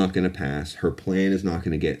bill's not going to pass. Her plan is not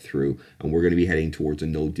going to get through. And we're going to be heading towards a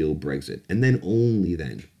no-deal Brexit. And then only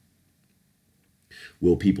then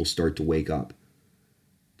will people start to wake up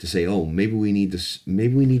to say, oh, maybe we need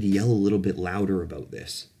to yell a little bit louder about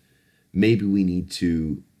this. Maybe we need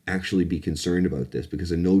to actually be concerned about this,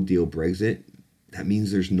 because a no-deal Brexit, that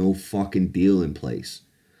means there's no fucking deal in place.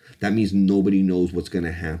 That means nobody knows what's going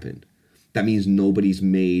to happen. That means nobody's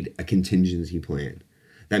made a contingency plan.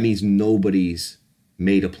 That means nobody's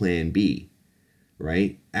made a plan B,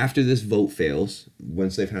 right? After this vote fails,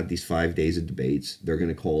 once they've had these 5 days of debates, they're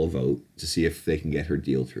going to call a vote to see if they can get her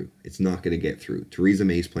deal through. It's not going to get through. Theresa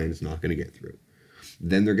May's plan is not going to get through.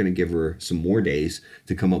 Then they're going to give her some more days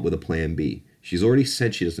to come up with a plan B. She's already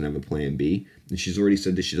said she doesn't have a plan B, and she's already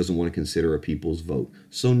said that she doesn't want to consider a people's vote.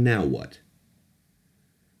 So now what?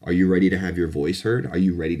 Are you ready to have your voice heard? Are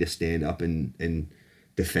you ready to stand up and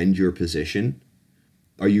defend your position?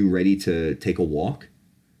 Are you ready to take a walk?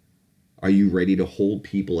 Are you ready to hold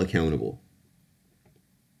people accountable?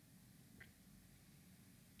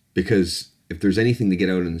 Because if there's anything to get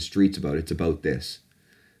out in the streets about, it's about this.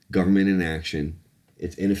 Government inaction,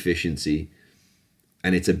 its inefficiency,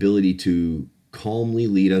 and its ability to calmly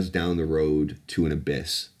lead us down the road to an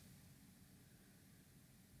abyss.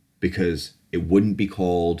 Because it wouldn't be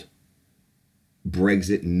called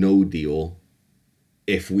Brexit no deal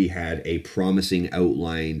if we had a promising,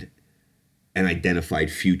 outlined, and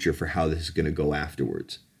identified future for how this is going to go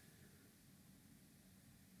afterwards.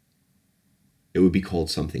 It would be called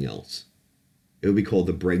something else. It would be called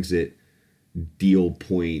the Brexit deal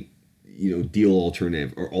point, deal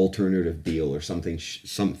alternative or alternative deal or something,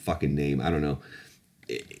 some fucking name. I don't know.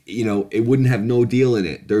 It wouldn't have no deal in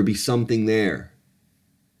it. There would be something there.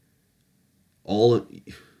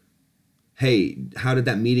 Hey, how did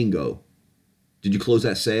that meeting go? Did you close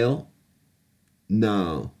that sale?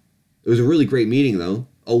 No. It was a really great meeting though.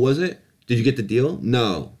 Oh, was it? Did you get the deal?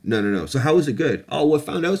 No. So how was it good? Oh, well, I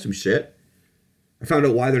found out some shit. I found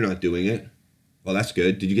out why they're not doing it. Well, that's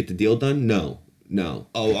good. Did you get the deal done? No.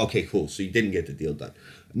 Oh, okay, cool. So you didn't get the deal done.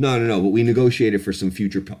 No. But we negotiated for some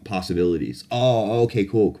future possibilities. Oh, okay,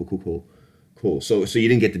 cool. So you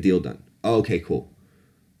didn't get the deal done. Oh, okay, cool.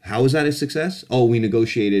 How was that a success? Oh, we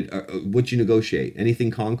negotiated. What'd you negotiate? Anything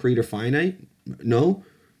concrete or finite? No?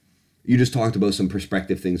 You just talked about some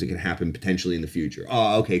prospective things that could happen potentially in the future.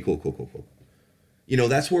 Oh, okay, cool.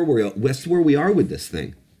 That's where we are with this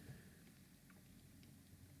thing.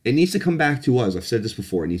 It needs to come back to us. I've said this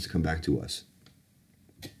before. It needs to come back to us.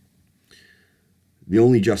 The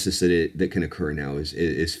only justice that can occur now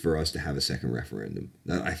is for us to have a second referendum.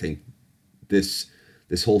 I think this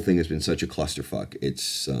whole thing has been such a clusterfuck.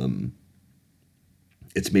 It's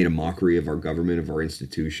made a mockery of our government, of our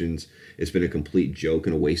institutions. It's been a complete joke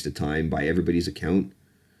and a waste of time by everybody's account.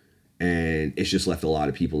 And it's just left a lot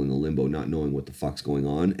of people in the limbo not knowing what the fuck's going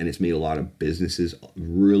on. And it's made a lot of businesses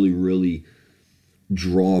really, really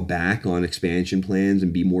draw back on expansion plans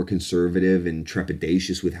and be more conservative and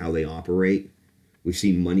trepidatious with how they operate. We've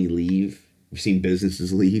seen money leave. We've seen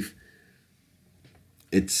businesses leave.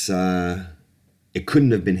 It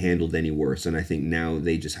couldn't have been handled any worse. And I think now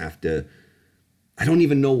they just have to, I don't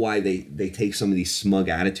even know why they take some of these smug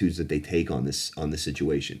attitudes that they take on this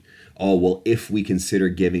situation. Oh, well, if we consider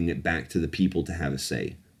giving it back to the people to have a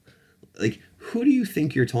say. Like, who do you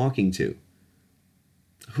think you're talking to?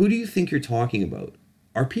 Who do you think you're talking about?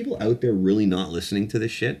 Are people out there really not listening to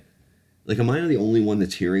this shit? Like, am I the only one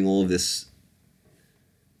that's hearing all of this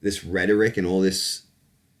rhetoric and all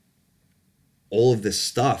of this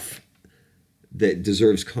stuff that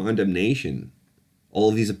deserves condemnation? All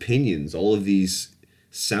of these opinions, all of these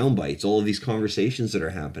sound bites, all of these conversations that are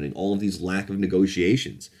happening, all of these lack of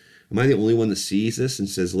negotiations. Am I the only one that sees this and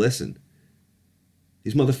says, listen,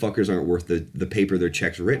 these motherfuckers aren't worth the paper their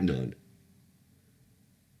check's written on?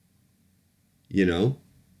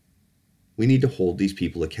 We need to hold these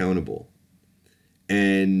people accountable.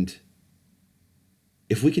 And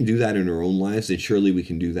if we can do that in our own lives, then surely we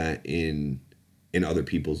can do that in other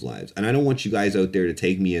people's lives. And I don't want you guys out there to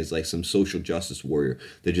take me as like some social justice warrior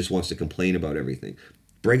that just wants to complain about everything.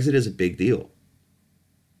 Brexit is a big deal.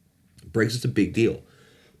 Brexit's a big deal.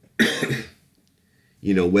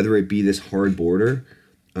 Whether it be this hard border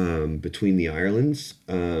between the islands,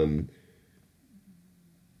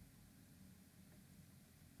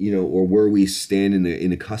 or where we stand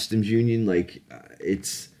in a customs union, we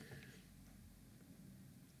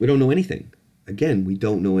don't know anything. Again, we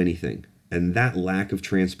don't know anything. And that lack of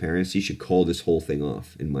transparency should call this whole thing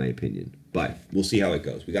off, in my opinion. But we'll see how it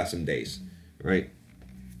goes. We got some days, right?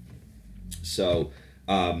 So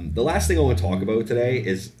the last thing I want to talk about today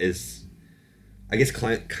is I guess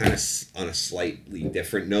kind of on a slightly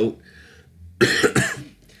different note.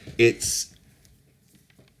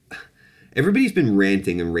 Everybody's been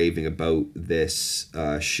ranting and raving about this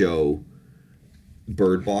show,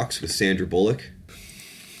 Bird Box with Sandra Bullock.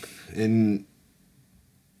 And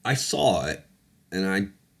I saw it,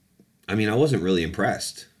 and I wasn't really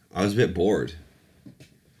impressed. I was a bit bored.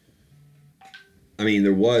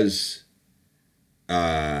 There was,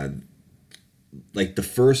 the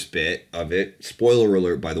first bit of it, spoiler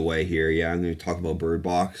alert, by the way, here, yeah, I'm going to talk about Bird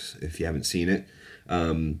Box, if you haven't seen it.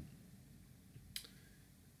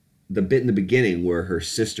 The bit in the beginning where her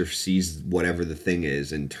sister sees whatever the thing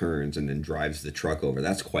is and turns and then drives the truck over,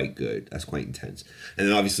 that's quite good. That's quite intense. And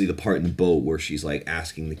then obviously the part in the boat where she's like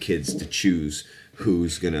asking the kids to choose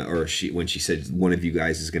who's gonna, when she said one of you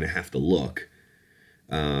guys is gonna have to look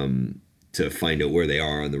to find out where they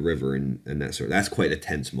are on the river and that sort of, that's quite a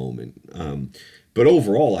tense moment. But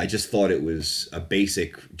overall, I just thought it was a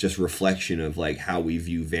basic just reflection of like how we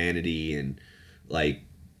view vanity and like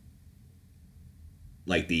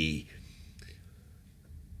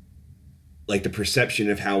like the perception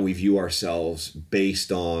of how we view ourselves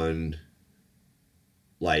based on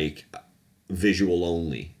like visual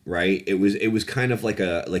only, right? It was kind of like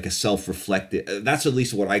a self-reflective, that's at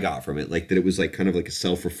least what I got from it, like that it was like kind of like a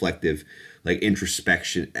self-reflective, like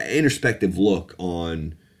introspective look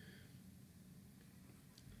on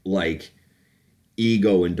like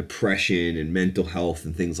ego and depression and mental health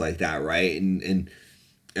and things like that, right? And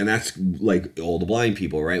that's like all the blind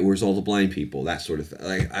people, right? Where's all the blind people? That sort of thing.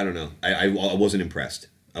 Like, I don't know. I wasn't impressed.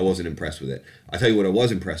 I wasn't impressed with it. I'll tell you what I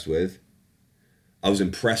was impressed with. I was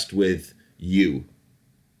impressed with You,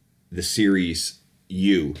 the series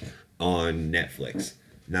You on Netflix.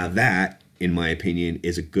 Now that, in my opinion,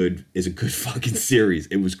 is a good fucking series.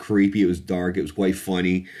 It was creepy. It was dark. It was quite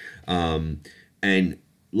funny, and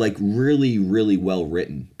like really, really well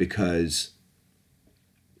written, because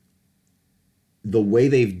the way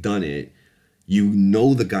they've done it, you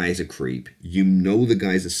know the guy's a creep, you know the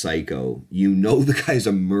guy's a psycho, you know the guy's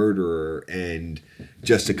a murderer and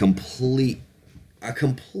just a complete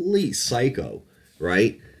psycho,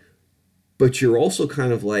 right? But you're also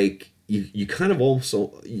kind of like you kind of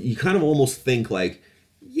almost think like,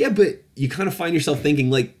 yeah, but you kind of find yourself thinking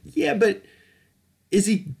like, yeah, but is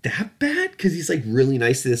he that bad? Because he's like really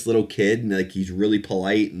nice to this little kid, and like he's really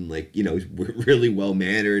polite, and like, you know, he's really well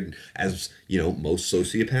mannered, as you know most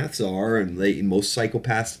sociopaths are, and most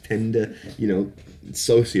psychopaths tend to, you know,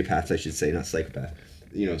 sociopaths I should say, not psychopaths.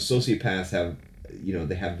 You know, sociopaths have, you know,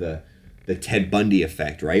 they have the Ted Bundy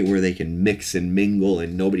effect, right, where they can mix and mingle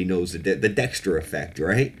and nobody knows the Dexter effect,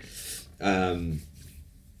 right? So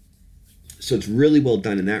it's really well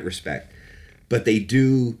done in that respect, but they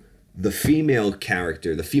do. The female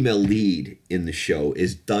character, the female lead in the show,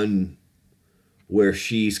 is done where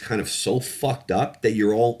she's kind of so fucked up that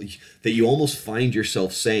you almost find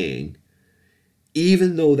yourself saying,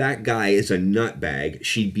 even though that guy is a nutbag,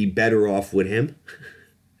 she'd be better off with him.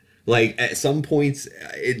 Like at some points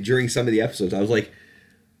during some of the episodes, I was like,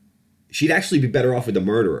 she'd actually be better off with the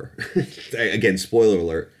murderer. Again, spoiler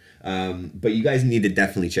alert. But you guys need to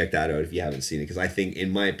definitely check that out if you haven't seen it, because I think, in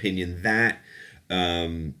my opinion, that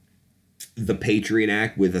The Patriot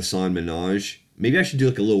Act with Hassan Minhaj. Maybe I should do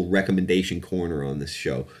like a little recommendation corner on this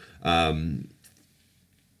show.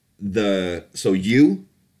 The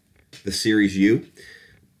series You,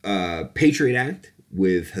 Patriot Act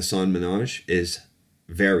with Hassan Minhaj is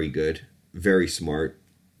very good, very smart,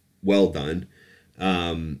 well done.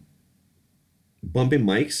 Bumping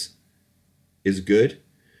Mics is good.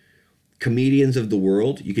 Comedians of the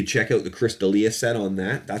World, you could check out the Chris D'Elia set on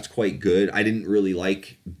that. That's quite good. I didn't really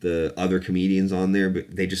like the other comedians on there,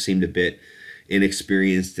 but they just seemed a bit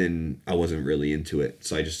inexperienced and I wasn't really into it.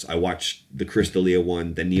 So I watched the Chris D'Elia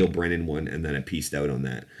one, the Neil Brennan one, and then I pieced out on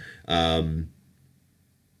that.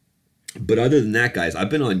 But other than that, guys,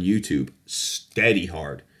 I've been on YouTube steady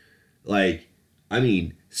hard. Like, I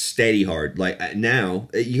mean, steady hard. Like now,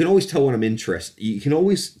 you can always tell what I'm interested. You can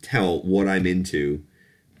always tell what I'm into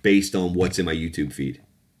based on what's in my YouTube feed,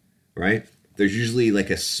 right? There's usually like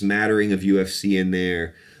a smattering of UFC in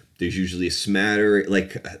there. There's usually a smattering.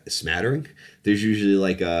 There's usually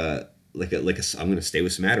like a I'm gonna stay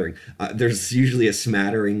with smattering. There's usually a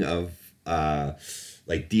smattering of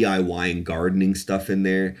like DIY and gardening stuff in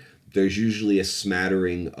there. There's usually a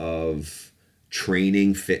smattering of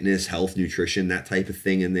training, fitness, health, nutrition, that type of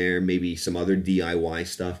thing in there. Maybe some other DIY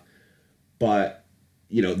stuff, but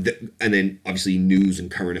you know, and then obviously news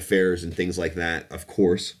and current affairs and things like that, of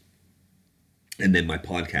course. And then my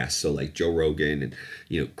podcast, so like Joe Rogan and,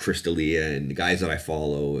 you know, Chris D'Elia and the guys that I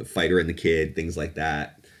follow, Fighter and the Kid, things like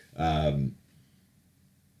that.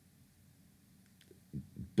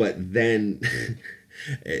 But then,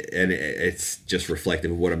 and it's just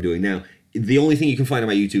reflective of what I'm doing now. The only thing you can find on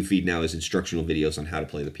my YouTube feed now is instructional videos on how to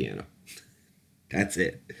play the piano. That's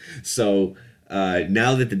it. So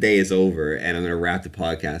now that the day is over and I'm going to wrap the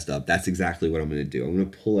podcast up, that's exactly what I'm going to do. I'm going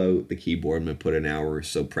to pull out the keyboard. I'm going to put an hour or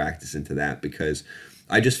so practice into that, because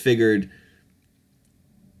I just figured,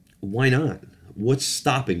 why not? What's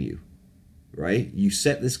stopping you, right? You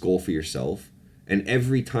set this goal for yourself, and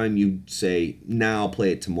every time you say, nah, I'll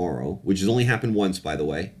play it tomorrow, which has only happened once, by the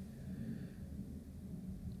way,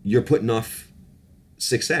 you're putting off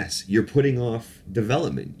success. You're putting off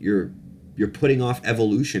development. You're putting off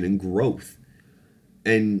evolution and growth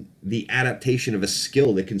and the adaptation of a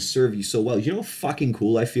skill that can serve you so well. You know how fucking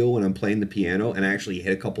cool I feel when I'm playing the piano and I actually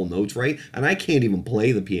hit a couple notes right, and I can't even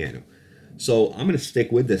play the piano. So I'm going to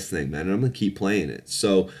stick with this thing, man, and I'm going to keep playing it.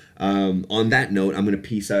 So on that note, I'm going to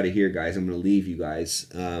peace out of here, guys. I'm going to leave you guys,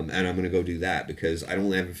 and I'm going to go do that, because I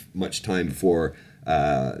don't have much time before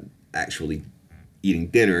actually eating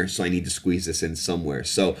dinner, so I need to squeeze this in somewhere.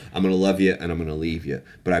 So I'm gonna love you and I'm gonna leave you.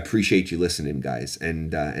 But I appreciate you listening, guys,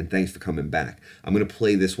 and thanks for coming back. I'm gonna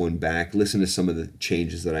play this one back, listen to some of the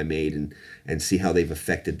changes that I made, and see how they've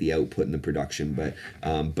affected the output and the production.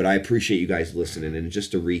 But I appreciate you guys listening. And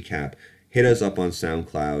just to recap, hit us up on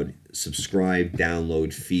SoundCloud, subscribe,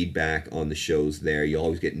 download, feedback on the shows there. You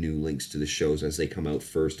always get new links to the shows as they come out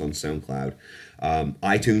first on SoundCloud.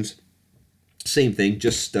 iTunes, same thing,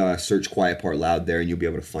 just search Quiet Part Loud there and you'll be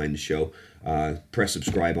able to find the show. Press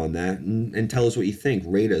subscribe on that and tell us what you think.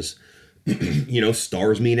 Rate us.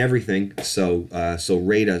 Stars mean everything. So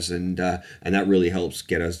rate us and that really helps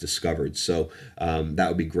get us discovered. So that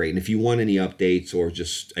would be great. And if you want any updates or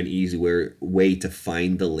just an easy way to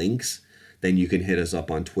find the links, then you can hit us up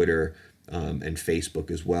on Twitter and Facebook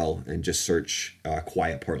as well, and just search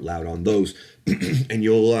Quiet Part Loud on those, and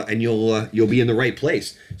you'll be in the right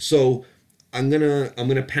place. So I'm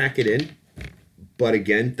gonna pack it in, but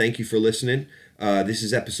again, thank you for listening. This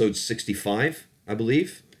is episode 65, I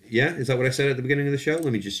believe. Yeah, is that what I said at the beginning of the show?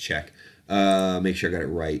 Let me just check. Make sure I got it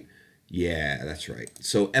right. Yeah, that's right.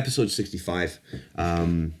 So episode 65.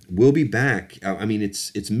 We'll be back. I mean,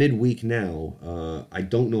 it's midweek now. I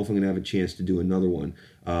don't know if I'm gonna have a chance to do another one,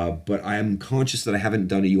 but I am conscious that I haven't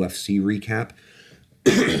done a UFC recap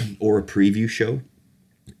or a preview show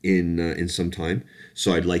in some time,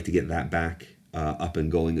 so I'd like to get that back up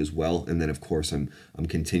and going as well. And then of course I'm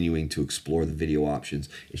continuing to explore the video options.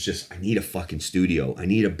 It's just I need a fucking studio. I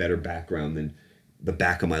need a better background than the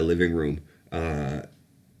back of my living room.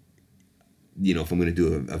 If I'm going to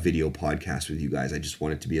do a video podcast with you guys, I just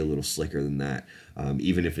want it to be a little slicker than that.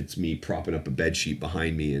 Even if it's me propping up a bed sheet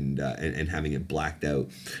behind me and having it blacked out.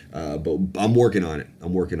 But I'm working on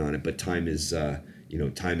it. But time is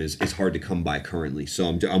it's hard to come by currently.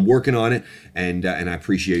 So I'm working on it, and I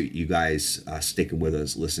appreciate you guys sticking with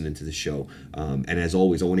us, listening to the show. And as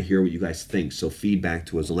always, I want to hear what you guys think. So feedback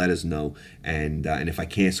to us, let us know. And if I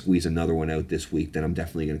can't squeeze another one out this week, then I'm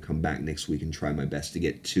definitely going to come back next week and try my best to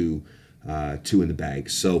get two in the bag.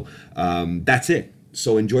 So that's it.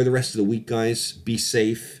 So enjoy the rest of the week, guys. Be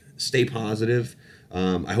safe. Stay positive.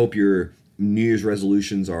 I hope your New Year's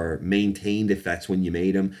resolutions are maintained if that's when you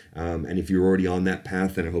made them. And if you're already on that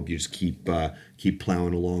path, then I hope you just keep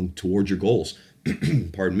plowing along towards your goals.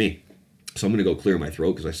 Pardon me. So I'm going to go clear my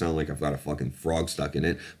throat because I sound like I've got a fucking frog stuck in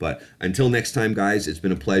it. But until next time, guys, it's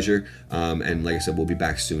been a pleasure. And like I said, we'll be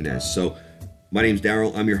back soon as. So my name's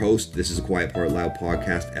Daryl. I'm your host. This is a Quiet Part Loud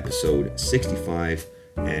podcast, episode 65.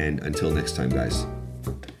 And until next time, guys,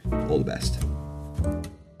 all the best.